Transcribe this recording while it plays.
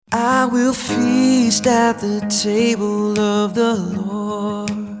I will feast at the table of the Lord.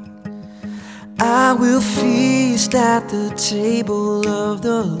 I will feast at the table of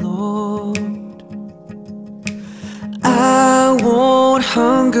the Lord. I won't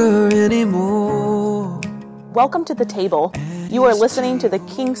hunger anymore. Welcome to the table. You are listening to the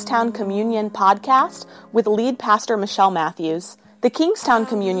Kingstown Communion podcast with lead pastor Michelle Matthews. The Kingstown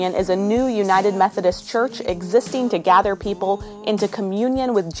Communion is a new United Methodist church existing to gather people into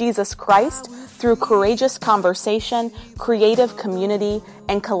communion with Jesus Christ through courageous conversation, creative community,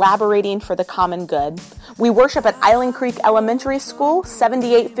 and collaborating for the common good. We worship at Island Creek Elementary School,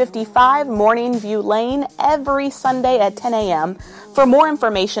 7855 Morning View Lane, every Sunday at 10 a.m. For more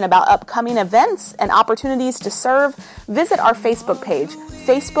information about upcoming events and opportunities to serve, visit our Facebook page,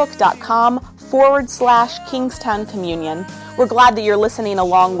 facebook.com/Kingstown Communion. We're glad that you're listening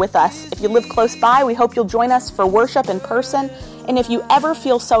along with us. If you live close by, we hope you'll join us for worship in person. And if you ever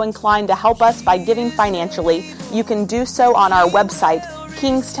feel so inclined to help us by giving financially, you can do so on our website,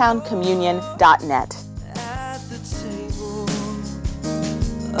 kingstowncommunion.net. At the table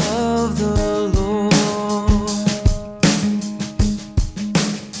of the Lord,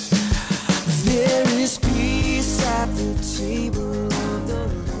 there is peace at the table of the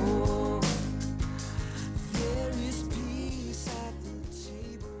Lord. There is peace at the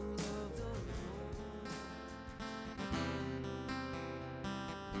table of the Lord.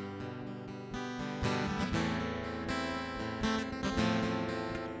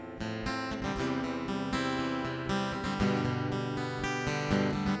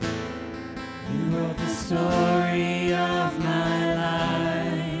 You wrote the story of my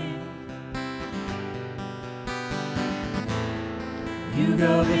life. You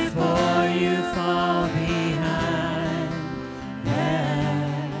go before, you fall behind.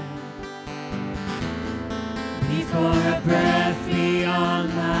 Yeah. Before a breath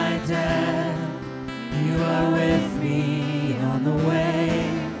beyond my death, you are with me on the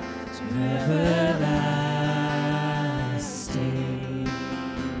way to everlasting.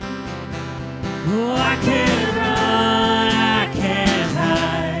 Oh, I can't run, I can't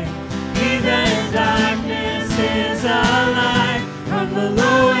hide. Even darkness is a light. From the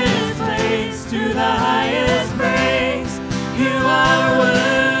lowest place to the highest praise, you are worthy.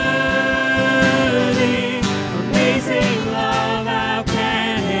 Amazing love, how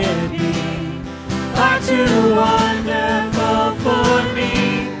can it be? Far too wonderful for me.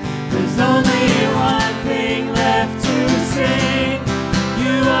 There's only one thing left to sing.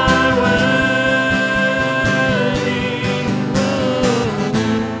 You are worthy.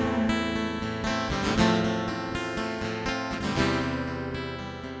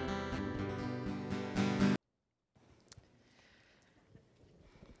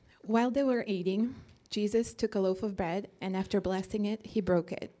 While they were eating, Jesus took a loaf of bread, and after blessing it, he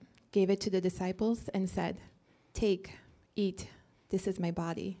broke it, gave it to the disciples, and said, "Take, eat, this is my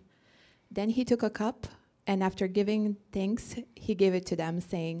body." Then he took a cup, and after giving thanks, he gave it to them,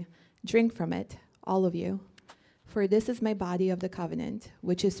 saying, "Drink from it, all of you, for this is my body of the covenant,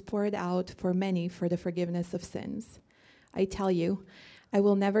 which is poured out for many for the forgiveness of sins. I tell you, I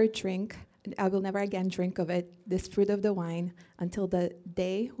will never again drink of it, this fruit of the wine, until the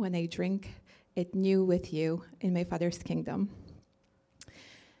day when I drink it new with you in my Father's kingdom."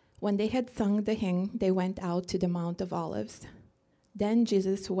 When they had sung the hymn, they went out to the Mount of Olives. Then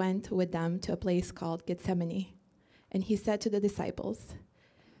Jesus went with them to a place called Gethsemane, and he said to the disciples,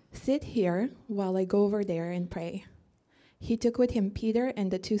 "Sit here while I go over there and pray." He took with him Peter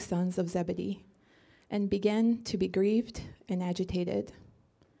and the two sons of Zebedee, and began to be grieved and agitated.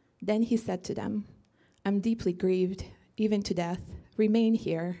 Then he said to them, "I'm deeply grieved, even to death. Remain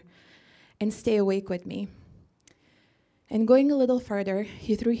here and stay awake with me." And going a little further,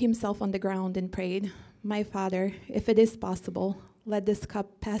 he threw himself on the ground and prayed, "My Father, if it is possible, let this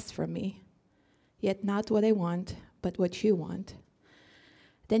cup pass from me. Yet not what I want, but what you want."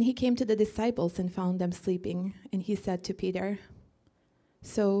 Then he came to the disciples and found them sleeping, and he said to Peter,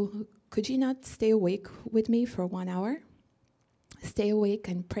 "So could you not stay awake with me for 1 hour? Stay awake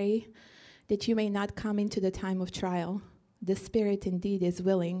and pray that you may not come into the time of trial. The spirit indeed is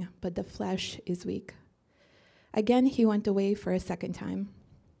willing, but the flesh is weak." Again he went away for a second time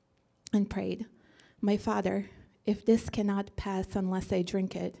and prayed, "My Father, if this cannot pass unless I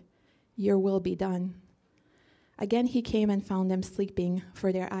drink it, your will be done." Again he came and found them sleeping,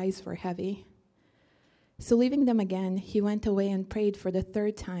 for their eyes were heavy. So leaving them again, he went away and prayed for the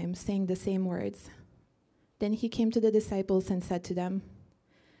third time, saying the same words. Then he came to the disciples and said to them,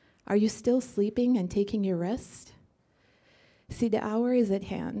 "Are you still sleeping and taking your rest? See, the hour is at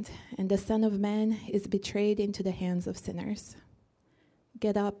hand, and the Son of Man is betrayed into the hands of sinners.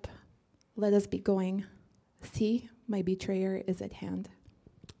 Get up, let us be going. See, my betrayer is at hand.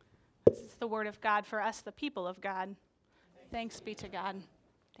 This is the word of God for us, the people of God. Thanks be to God.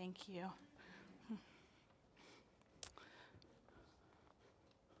 Thank you.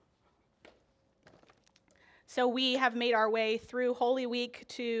 So we have made our way through Holy Week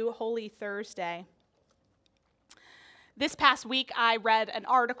to Holy Thursday. This past week, I read an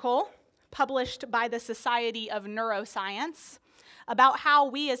article published by the Society of Neuroscience about how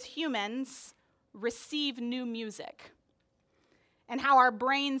we as humans receive new music and how our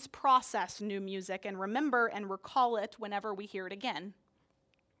brains process new music and remember and recall it whenever we hear it again,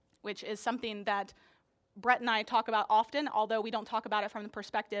 which is something that Brett and I talk about often, although we don't talk about it from the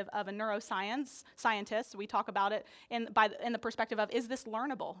perspective of a neuroscience scientist. We talk about it in the perspective of, is this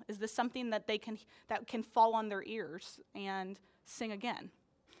learnable? Is this something that that can fall on their ears and sing again?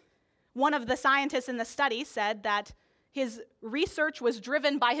 One of the scientists in the study said that his research was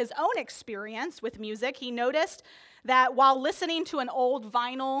driven by his own experience with music. He noticed that while listening to an old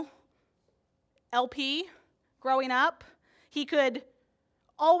vinyl LP growing up, he could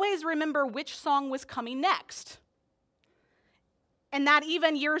always remember which song was coming next. And that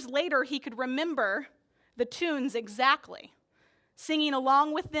even years later, he could remember the tunes exactly, singing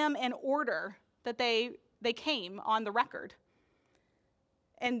along with them in order that they came on the record.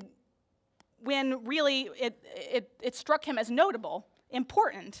 And when really it struck him as notable,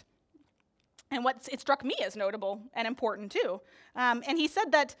 important, and it struck me as notable and important too. And he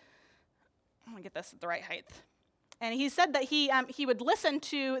said that, I'm gonna get this at the right height. And he said that he would listen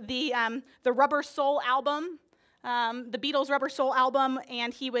to the Rubber Soul album, the Beatles' Rubber Soul album,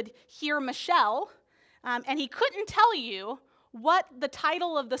 and he would hear Michelle, and he couldn't tell you what the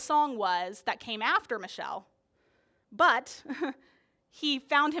title of the song was that came after Michelle, but he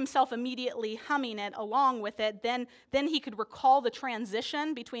found himself immediately humming it along with it. Then he could recall the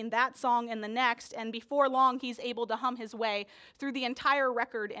transition between that song and the next, and before long, he's able to hum his way through the entire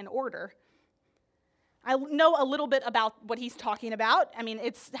record in order. I know a little bit about what he's talking about. I mean,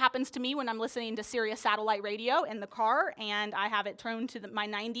 it happens to me when I'm listening to Sirius satellite radio in the car, and I have it tuned to my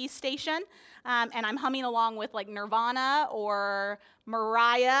 90s station, and I'm humming along with like Nirvana or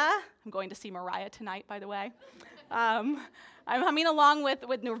Mariah. I'm going to see Mariah tonight, by the way. I'm humming along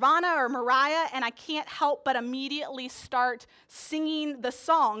with Nirvana or Mariah, and I can't help but immediately start singing the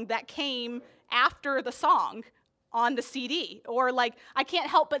song that came after the song on the CD, or like I can't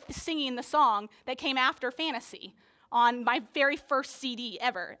help but singing the song that came after Fantasy on my very first CD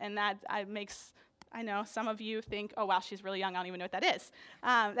ever, and that I know some of you think, oh wow, she's really young, I don't even know what that is.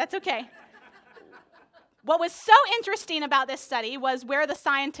 That's okay. What was so interesting about this study was where the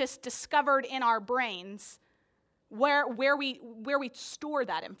scientists discovered in our brains where we store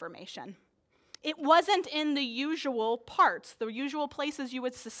that information. It wasn't in the usual parts, the usual places you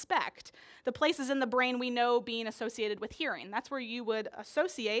would suspect, the places in the brain we know being associated with hearing. That's where you would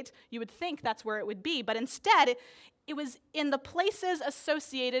think that's where it would be, but instead, it was in the places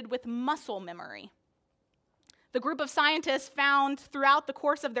associated with muscle memory. The group of scientists found throughout the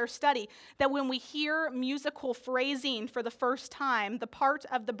course of their study that when we hear musical phrasing for the first time, the part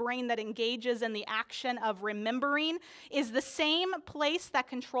of the brain that engages in the action of remembering is the same place that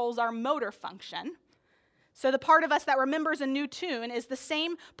controls our motor function. So the part of us that remembers a new tune is the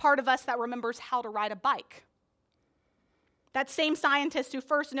same part of us that remembers how to ride a bike. That same scientist who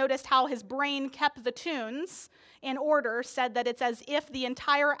first noticed how his brain kept the tunes in order said that it's as if the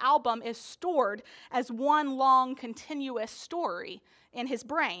entire album is stored as one long continuous story in his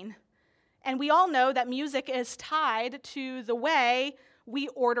brain. And we all know that music is tied to the way we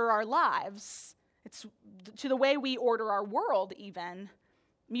order our lives. It's to the way we order our world even.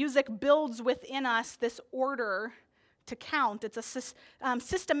 Music builds within us this order to count. It's a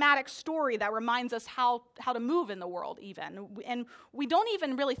systematic story that reminds us how to move in the world even. And we don't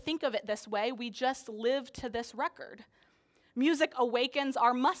even really think of it this way. We just live to this record. Music awakens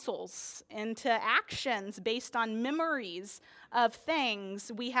our muscles into actions based on memories of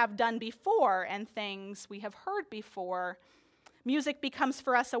things we have done before and things we have heard before. Music becomes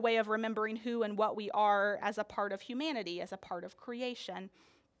for us a way of remembering who and what we are as a part of humanity, as a part of creation.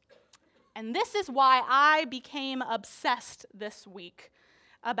 And this is why I became obsessed this week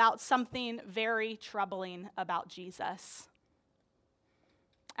about something very troubling about Jesus.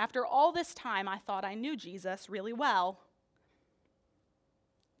 After all this time, I thought I knew Jesus really well.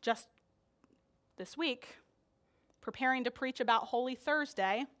 Just this week, preparing to preach about Holy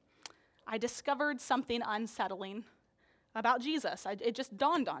Thursday, I discovered something unsettling about Jesus. It just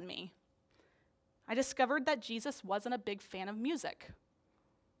dawned on me. I discovered that Jesus wasn't a big fan of music.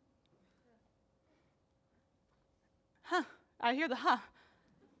 I hear the huh.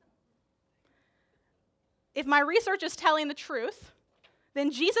 if my research is telling the truth, then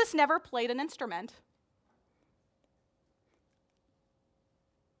Jesus never played an instrument.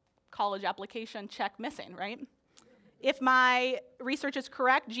 College application check missing, right? If my research is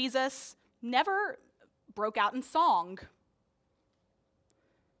correct, Jesus never broke out in song.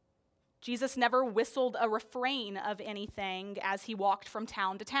 Jesus never whistled a refrain of anything as he walked from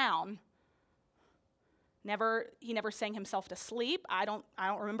town to town. He never sang himself to sleep. I don't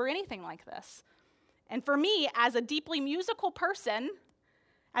remember anything like this. And for me, as a deeply musical person,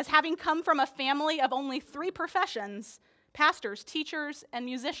 as having come from a family of only 3 professions, pastors, teachers, and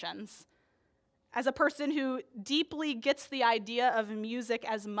musicians, as a person who deeply gets the idea of music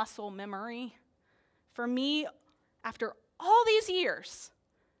as muscle memory, for me, after all these years,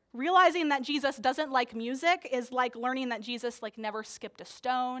 realizing that Jesus doesn't like music is like learning that Jesus never skipped a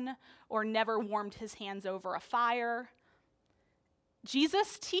stone or never warmed his hands over a fire.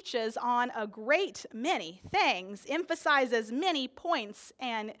 Jesus teaches on a great many things, emphasizes many points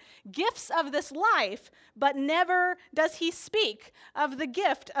and gifts of this life, but never does he speak of the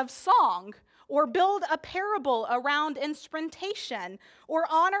gift of song or build a parable around instrumentation or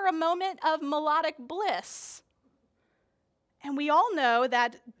honor a moment of melodic bliss. And we all know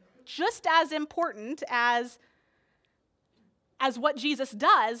that just as important as what Jesus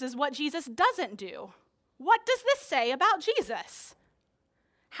does is what Jesus doesn't do. What does this say about Jesus?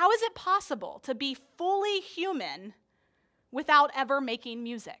 How is it possible to be fully human without ever making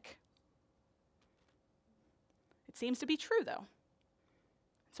music? It seems to be true, though.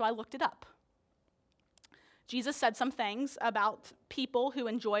 So I looked it up. Jesus said some things about people who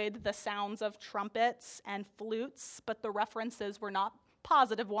enjoyed the sounds of trumpets and flutes, but the references were not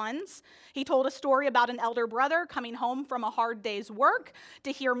positive ones. He told a story about an elder brother coming home from a hard day's work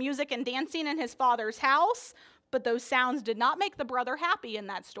to hear music and dancing in his father's house, but those sounds did not make the brother happy in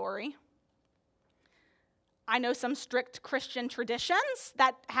that story. I know some strict Christian traditions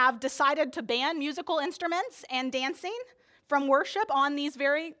that have decided to ban musical instruments and dancing from worship on this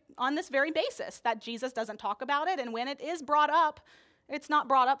very basis, that Jesus doesn't talk about it, and when it is brought up, it's not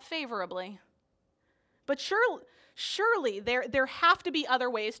brought up favorably. But surely there have to be other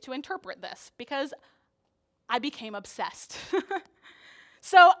ways to interpret this, because I became obsessed.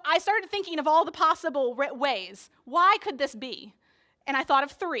 So I started thinking of all the possible ways. Why could this be? And I thought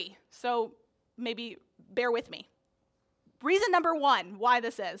of 3, so maybe bear with me. Reason number 1, why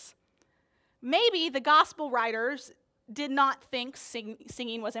this is. Maybe the gospel writers did not think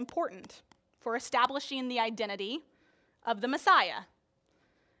singing was important for establishing the identity of the Messiah.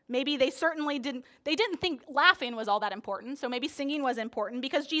 Maybe they didn't think laughing was all that important, so maybe singing was important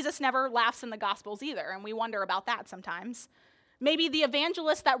because Jesus never laughs in the Gospels either, and we wonder about that sometimes. Maybe the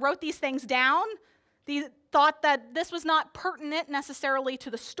evangelists that wrote these things down, they thought that this was not pertinent necessarily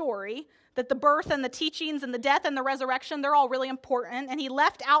to the story, that the birth and the teachings and the death and the resurrection, they're all really important, and he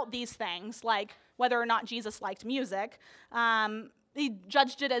left out these things, like whether or not Jesus liked music. He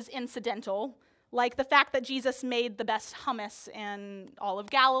judged it as incidental, like the fact that Jesus made the best hummus in all of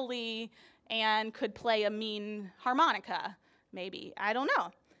Galilee and could play a mean harmonica, maybe. I don't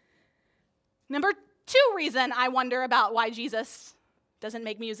know. Number 2 reason I wonder about why Jesus doesn't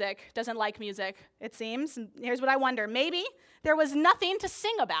make music, doesn't like music, it seems. Here's what I wonder. Maybe there was nothing to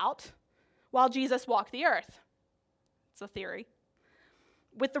sing about while Jesus walked the earth. It's a theory.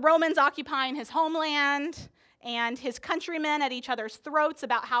 With the Romans occupying his homeland and his countrymen at each other's throats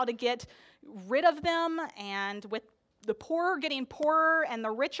about how to get rid of them, and with the poorer getting poorer and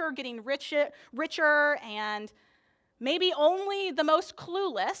the richer getting richer, and maybe only the most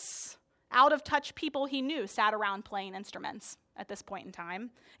clueless, out-of-touch people he knew sat around playing instruments at this point in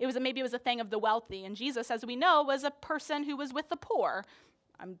time. Maybe it was a thing of the wealthy, and Jesus, as we know, was a person who was with the poor.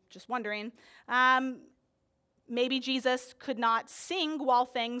 I'm just wondering. Maybe Jesus could not sing while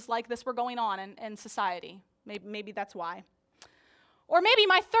things like this were going on in society. Maybe that's why. Or maybe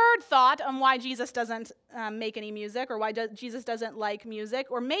my third thought on why Jesus doesn't make any music, or why Jesus doesn't like music,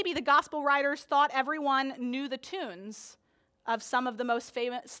 or maybe the gospel writers thought everyone knew the tunes of some of the most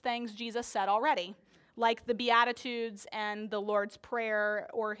famous things Jesus said already, like the Beatitudes and the Lord's Prayer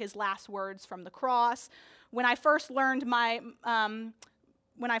or his last words from the cross. When I first learned my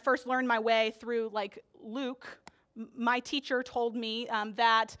way through Luke, my teacher told me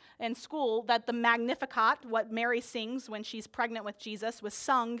that in school that the Magnificat, what Mary sings when she's pregnant with Jesus, was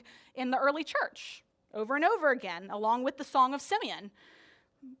sung in the early church over and over again, along with the Song of Simeon.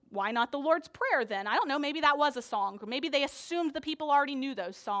 Why not the Lord's Prayer then? I don't know, maybe that was a song, or maybe they assumed the people already knew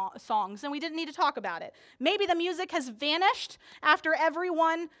those songs and we didn't need to talk about it. Maybe the music has vanished after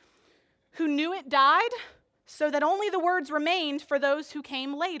everyone who knew it died, so that only the words remained for those who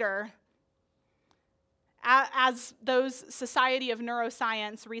came later. As those Society of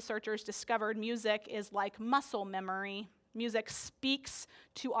Neuroscience researchers discovered, music is like muscle memory. Music speaks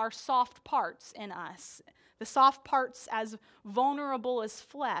to our soft parts in us. The soft parts as vulnerable as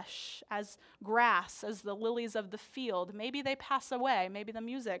flesh, as grass, as the lilies of the field. Maybe they pass away. Maybe the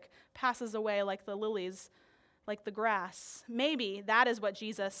music passes away like the lilies, like the grass. Maybe that is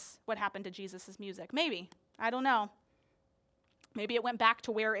what happened to Jesus' music. Maybe. I don't know. Maybe it went back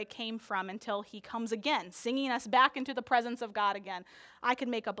to where it came from until he comes again, singing us back into the presence of God again. I could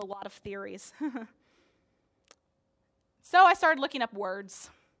make up a lot of theories. So I started looking up words.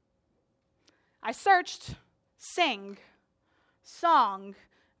 I searched sing, song,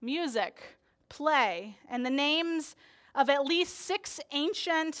 music, play, and the names of at least 6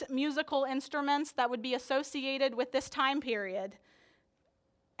 ancient musical instruments that would be associated with this time period.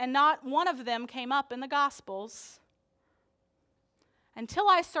 And not one of them came up in the Gospels until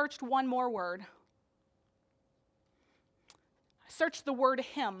I searched one more word. I searched the word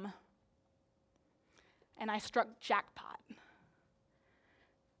hymn, and I struck jackpot.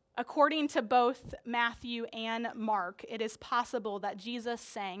 According to both Matthew and Mark, it is possible that Jesus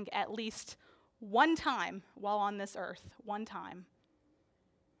sang at least one time while on this earth, one time.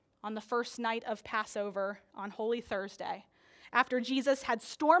 On the first night of Passover, on Holy Thursday, after Jesus had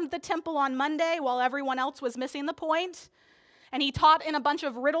stormed the temple on Monday while everyone else was missing the point, and he taught in a bunch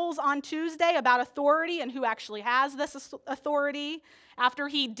of riddles on Tuesday about authority and who actually has this authority. After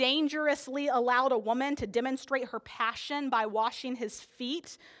he dangerously allowed a woman to demonstrate her passion by washing his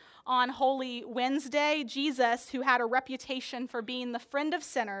feet on Holy Wednesday, Jesus, who had a reputation for being the friend of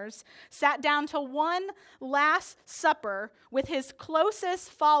sinners, sat down to one last supper with his closest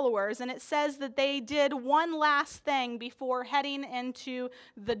followers, and it says that they did one last thing before heading into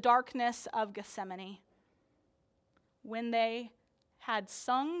the darkness of Gethsemane. When they had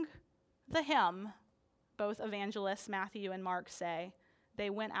sung the hymn, both evangelists, Matthew and Mark, say, they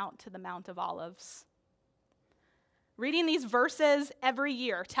went out to the Mount of Olives. Reading these verses every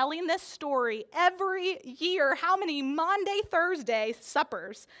year, telling this story every year, how many Maundy, Thursday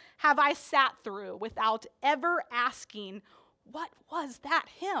suppers have I sat through without ever asking, what was that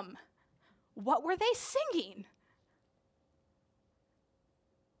hymn? What were they singing?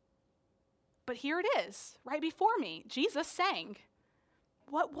 But here it is, right before me. Jesus sang.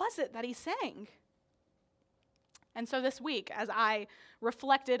 What was it that he sang? And so this week, as I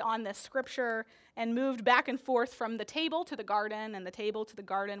reflected on this scripture and moved back and forth from the table to the garden and the table to the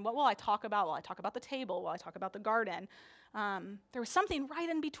garden, what will I talk about? Well, I talk about the table. Well, I talk about the garden. There was something right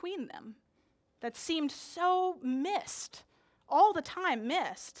in between them that seemed so missed, all the time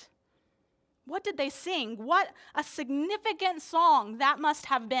missed. What did they sing? What a significant song that must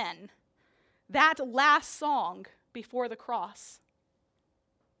have been. That last song before the cross.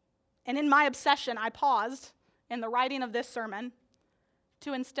 And in my obsession, I paused in the writing of this sermon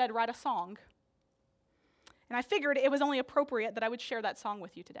to instead write a song. And I figured it was only appropriate that I would share that song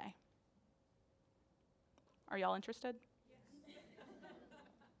with you today. Are y'all interested? Yes.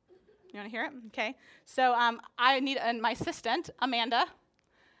 You want to hear it? Okay. So I need my assistant, Amanda.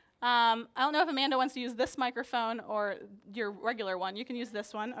 I don't know if Amanda wants to use this microphone or your regular one. You can use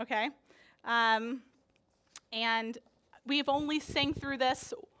this one, okay? And we've only sang through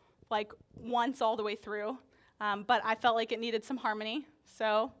this like once all the way through, but I felt like it needed some harmony.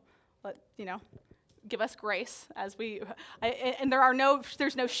 So, give us grace as and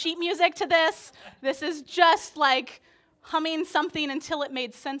there's no sheet music to this. This is just like humming something until it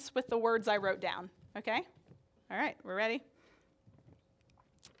made sense with the words I wrote down. Okay? All right, we're ready?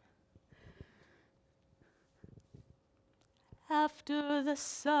 After the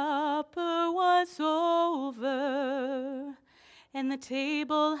supper was over, and the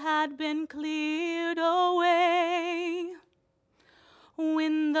table had been cleared away,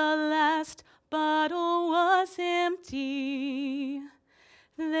 when the last bottle was empty,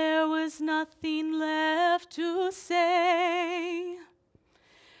 there was nothing left to say.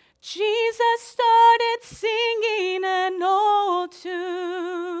 Jesus started singing an old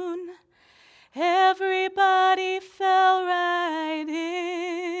tune. Everybody fell right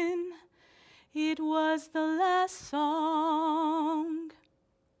in. It was the last song.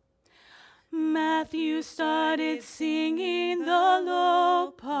 Matthew started singing the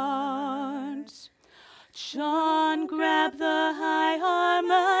low parts. John grabbed the high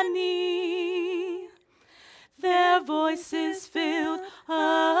harmony. Their voices filled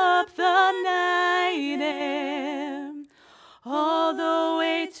up the night air, all the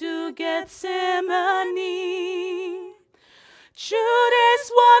way to Gethsemane.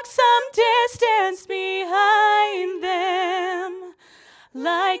 Judas walked some distance behind them,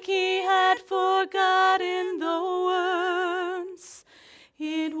 like like he had forgotten the words.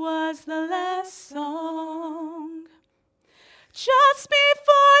 It was the last song. Just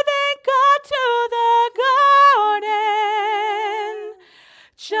before they got to the garden,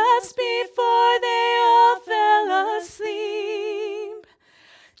 just before they all fell asleep,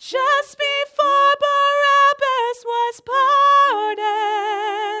 just before Barabbas was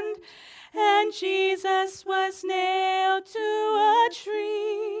pardoned, and Jesus was nailed to a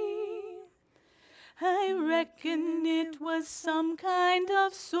tree. I reckon it was some kind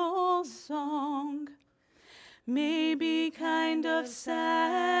of soul song, maybe kind of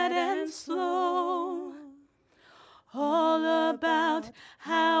sad and slow, all about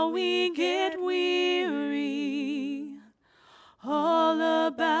how we get weary, all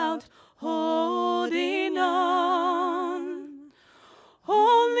about holding on.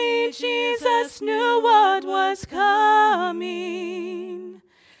 Only Jesus knew what was coming,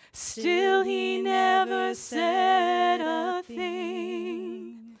 still he never said a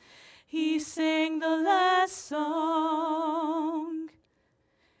thing. He sang the last song.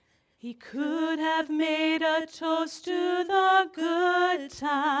 He could have made a toast to the good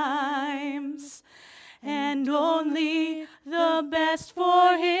times, and only the best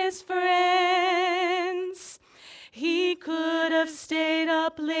for his friends. He could have stayed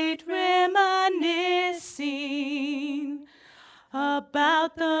up late reminiscing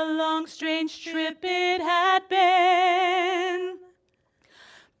about the long, strange trip it had been.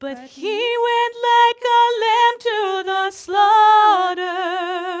 But he went like a lamb to the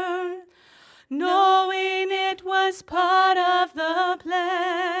slaughter, knowing it was part of the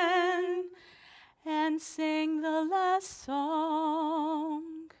plan, and sang the last song.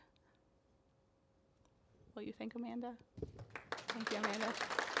 What do you think, Amanda? Thank you, Amanda.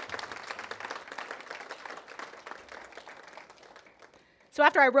 So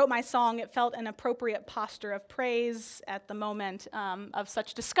after I wrote my song, it felt an appropriate posture of praise at the moment of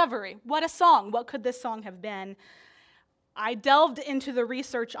such discovery. What a song! What could this song have been? I delved into the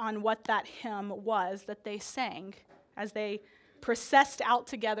research on what that hymn was that they sang as they processed out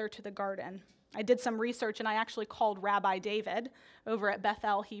together to the garden. I did some research, and I actually called Rabbi David over at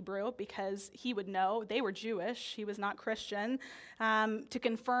Bethel Hebrew because he would know. They were Jewish. He was not Christian. To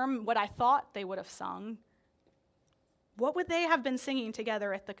confirm what I thought they would have sung. What would they have been singing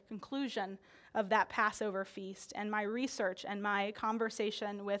together at the conclusion of that Passover feast? And my research and my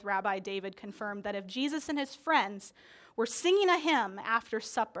conversation with Rabbi David confirmed that if Jesus and his friends were singing a hymn after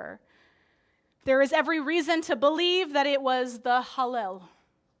supper, there is every reason to believe that it was the Hallel,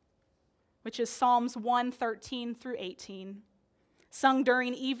 which is Psalms 1:13 through 18, sung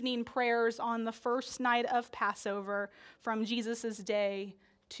during evening prayers on the first night of Passover from Jesus' day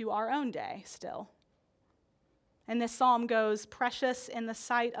to our own day still. And this psalm goes, "Precious in the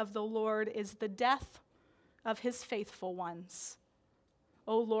sight of the Lord is the death of his faithful ones.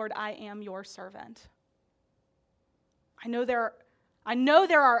 O Lord, I am your servant." I know there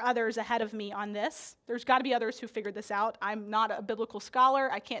are others ahead of me on this. There's got to be others who figured this out. I'm not a biblical scholar.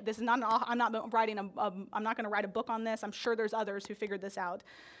 I'm not going to write a book on this. I'm sure there's others who figured this out.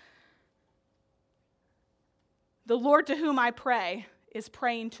 The Lord to whom I pray is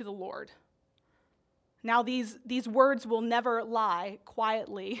praying to the Lord. Now these words will never lie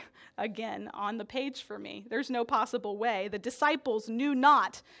quietly again on the page for me. There's no possible way. The disciples knew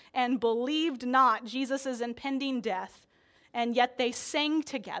not and believed not Jesus' impending death, and yet they sang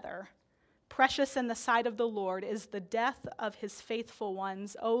together, "Precious in the sight of the Lord is the death of his faithful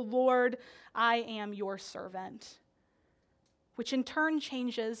ones. O Lord, I am your servant," which in turn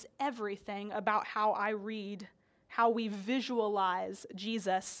changes everything about how I read, how we visualize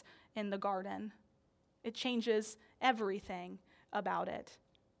Jesus in the garden. It changes everything about it.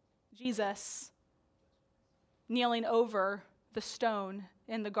 Jesus, kneeling over the stone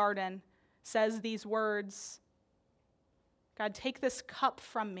in the garden, says these words, "God, take this cup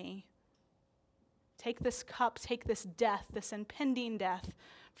from me. Take this cup, take this death, this impending death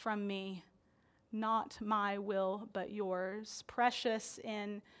from me. Not my will, but yours. Precious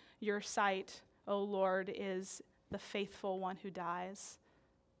in your sight, O Lord, is the faithful one who dies.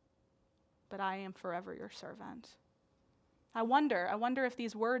 But I am forever your servant." I wonder if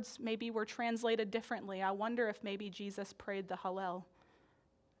these words maybe were translated differently. I wonder if maybe Jesus prayed the Hallel.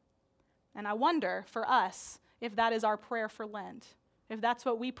 And I wonder for us if that is our prayer for Lent, if that's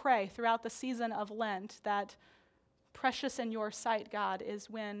what we pray throughout the season of Lent, that precious in your sight, God, is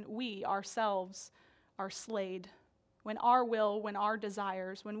when we ourselves are slayed, when our will, when our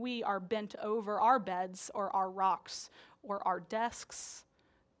desires, when we are bent over our beds or our rocks or our desks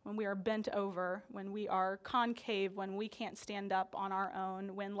when we are bent over, when we are concave, when we can't stand up on our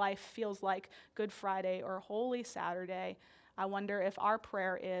own, when life feels like Good Friday or Holy Saturday, I wonder if our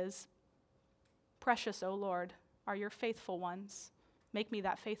prayer is, precious, O Lord, are your faithful ones. Make me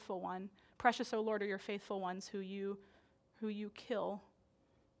that faithful one. Precious, O Lord, are your faithful ones who you kill.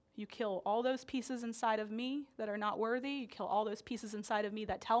 You kill all those pieces inside of me that are not worthy. You kill all those pieces inside of me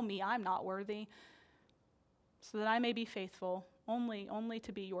that tell me I'm not worthy, so that I may be faithful, only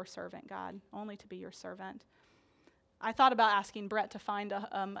to be your servant, God, only to be your servant. I thought about asking Brett to find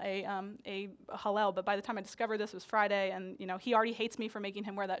a Hallel, but by the time I discovered this was Friday, and he already hates me for making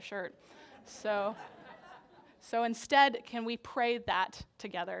him wear that shirt. So instead, can we pray that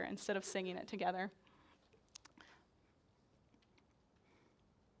together instead of singing it together?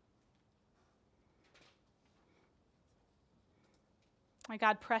 My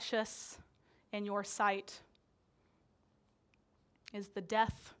God, precious in your sight is the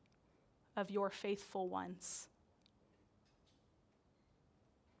death of your faithful ones.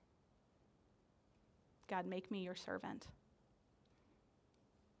 God, make me your servant.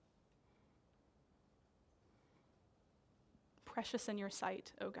 Precious in your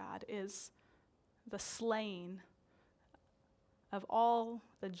sight, O God, is the slaying of all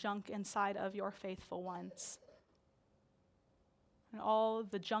the junk inside of your faithful ones, and all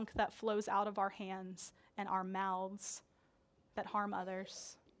the junk that flows out of our hands and our mouths that harm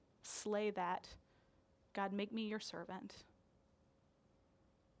others. Slay that. God, make me your servant.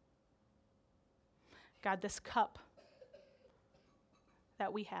 God, this cup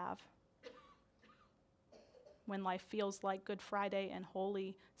that we have when life feels like Good Friday and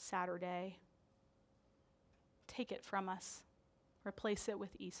Holy Saturday, take it from us. Replace it with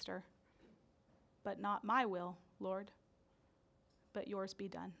Easter. But not my will, Lord, but yours be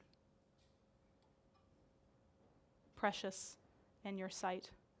done. Precious in your sight,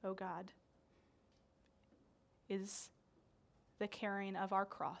 O God, is the carrying of our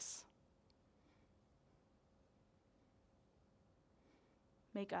cross.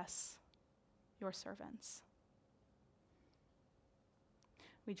 Make us your servants.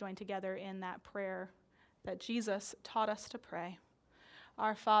 We join together in that prayer that Jesus taught us to pray.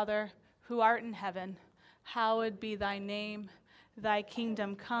 Our Father, who art in heaven, hallowed be thy name. Thy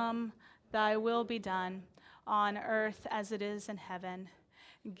kingdom come, thy will be done, on earth as it is in heaven.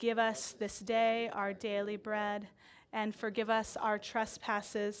 Give us this day our daily bread, and forgive us our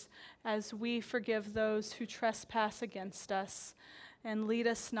trespasses, as we forgive those who trespass against us. And lead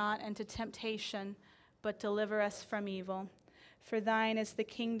us not into temptation, but deliver us from evil. For thine is the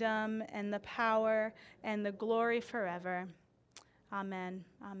kingdom, and the power, and the glory forever. Amen.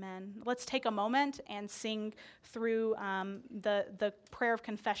 Amen. Let's take a moment and sing through the prayer of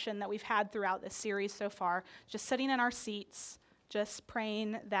confession that we've had throughout this series so far. Just sitting in our seats, just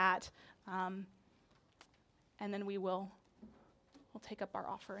praying that, and then we'll take up our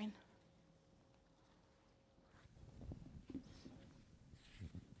offering.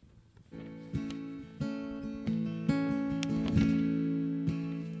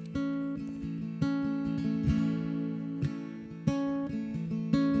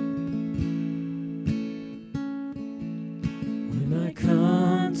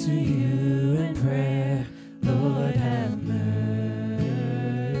 Come to you in prayer, Lord, have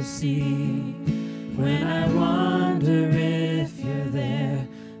mercy. When I wonder if you're there,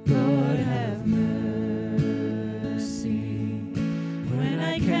 Lord, have mercy. When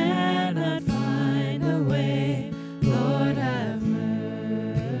I cannot find the way, Lord, have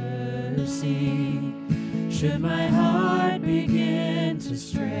mercy. Should my heart begin to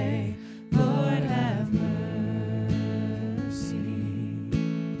stray, Lord, have mercy.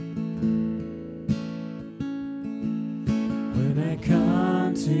 When I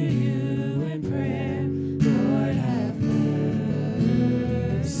come to you in prayer, Lord, have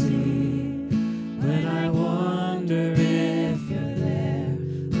mercy. When I wonder if you're there,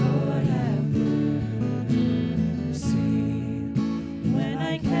 Lord, have mercy. When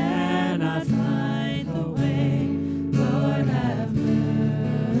I cannot find the way, Lord, have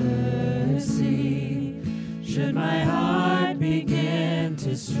mercy. Should my heart begin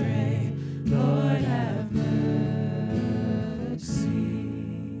to stray, Lord, have mercy.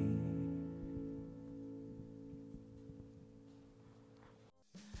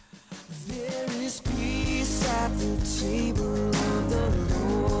 There is peace at the table